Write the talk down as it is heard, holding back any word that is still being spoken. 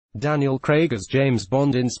Daniel Craig as James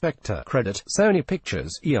Bond in Spectre. Credit: Sony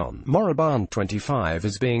Pictures. Eon. MoreBond 25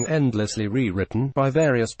 is being endlessly rewritten by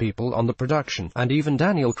various people on the production, and even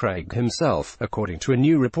Daniel Craig himself, according to a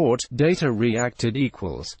new report. Data reacted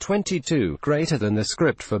equals 22. Greater than the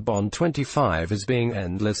script for Bond 25 is being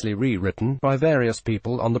endlessly rewritten by various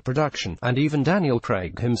people on the production, and even Daniel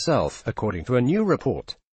Craig himself, according to a new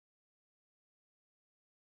report.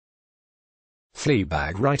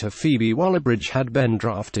 Fleabag writer Phoebe Waller-Bridge had been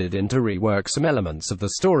drafted in to rework some elements of the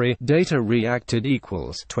story. Data reacted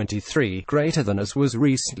equals 23. Greater than as was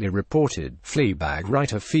recently reported. Fleabag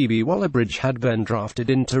writer Phoebe Waller-Bridge had been drafted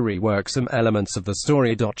in to rework some elements of the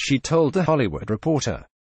story. She told The Hollywood Reporter.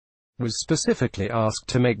 Was specifically asked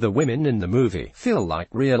to make the women in the movie feel like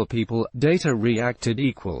real people. Data reacted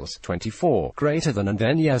equals 24. Greater than. And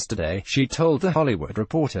then yesterday, she told The Hollywood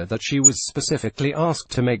Reporter that she was specifically asked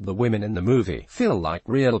to make the women in the movie feel like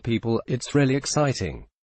real people. It's really exciting.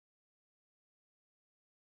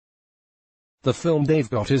 The film they've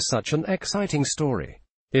got is such an exciting story.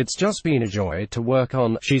 It's just been a joy to work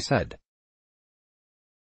on, she said.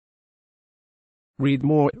 Read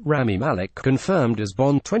more. Rami Malek confirmed as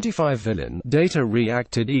Bond 25 villain. Data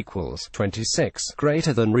reacted equals 26.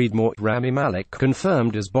 Greater than. Read more. Rami Malek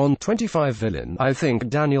confirmed as Bond 25 villain. I think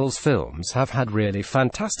Daniel's films have had really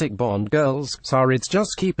fantastic Bond girls. Sorry, it's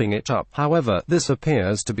just keeping it up. However, this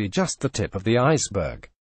appears to be just the tip of the iceberg.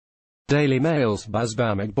 Daily Mail's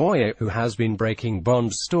Basbam Agboye, who has been breaking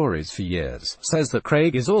Bond stories for years, says that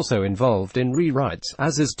Craig is also involved in rewrites,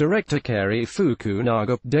 as is director Cary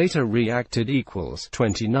Fukunaga. Data reacted equals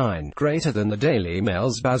 29. Greater than. The Daily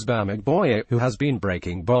Mail's Basbam Agboye, who has been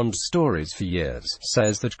breaking Bond stories for years,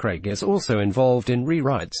 says that Craig is also involved in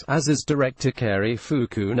rewrites, as is director Cary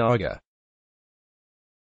Fukunaga.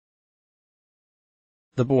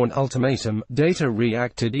 The Bourne Ultimatum. Data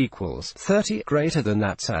reacted equals 30. Greater than.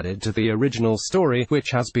 That's added to the original story,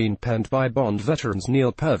 which has been penned by Bond veterans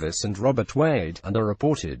Neil Purvis and Robert Wade, and a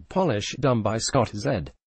reported polish done by Scott Z.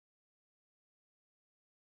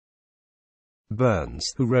 Burns,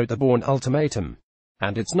 who wrote The Bourne Ultimatum.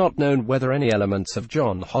 And it's not known whether any elements of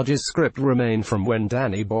John Hodges' script remain from when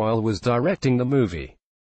Danny Boyle was directing the movie.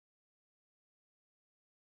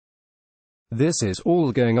 This is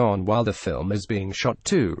all going on while the film is being shot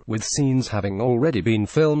too, with scenes having already been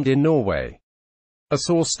filmed in Norway. A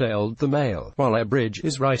source told the Mail. Waller-Bridge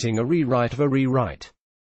is writing a rewrite of a rewrite.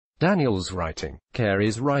 Daniel's writing.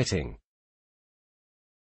 Cary's writing.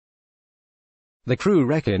 The crew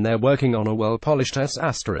reckon they're working on a well-polished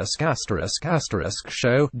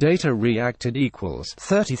show. Data reacted equals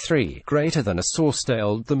 33. Greater than. A source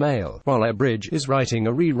told the Mail. Waller-Bridge is writing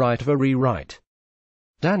a rewrite of a rewrite.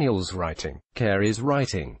 Daniel's writing. Cary's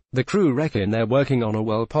writing. The crew reckon they're working on a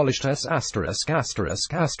well-polished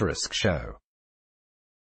show.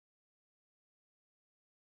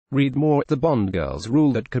 Read more. The Bond girls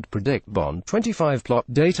rule that could predict Bond 25 plot.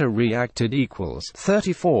 Data reacted equals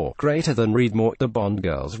 34. Greater than. Read more. The Bond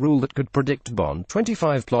girls rule that could predict Bond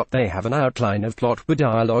 25 plot. They have an outline of plot, but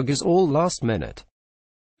dialogue is all last minute.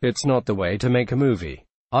 It's not the way to make a movie.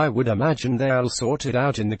 I would imagine they'll sort it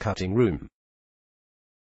out in the cutting room.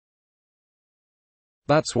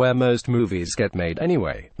 That's where most movies get made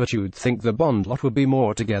anyway, but you'd think the Bond lot would be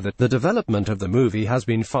more together. The development of the movie has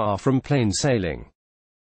been far from plain sailing.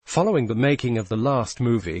 Following the making of the last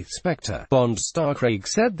movie, Spectre, Bond star Craig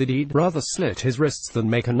said that he'd rather slit his wrists than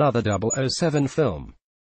make another 007 film.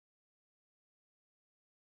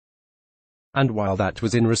 And while that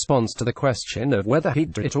was in response to the question of whether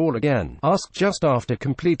he'd do it all again, asked just after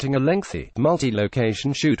completing a lengthy,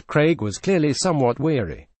 multi-location shoot, Craig was clearly somewhat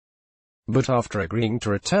weary. But after agreeing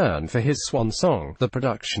to return for his swan song, the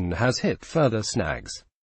production has hit further snags.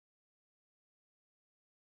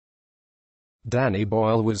 Danny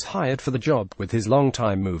Boyle was hired for the job, with his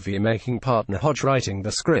longtime movie-making partner Hodge writing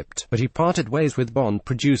the script, but he parted ways with Bond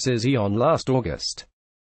producers Eon last August.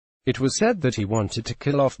 It was said that he wanted to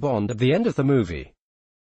kill off Bond at the end of the movie.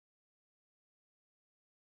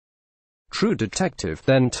 True Detective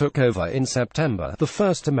then took over in September, the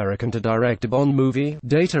first American to direct a Bond movie.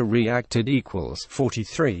 Data reacted equals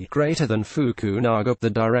 43. Greater than. Fukunaga, the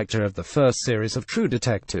director of the first series of True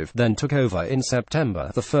Detective, then took over in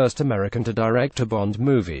September, the first American to direct a Bond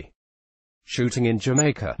movie. Shooting in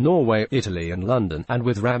Jamaica, Norway, Italy and London, and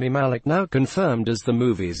with Rami Malek now confirmed as the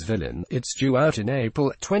movie's villain, it's due out in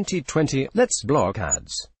April 2020. Let's block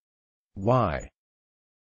ads. Why?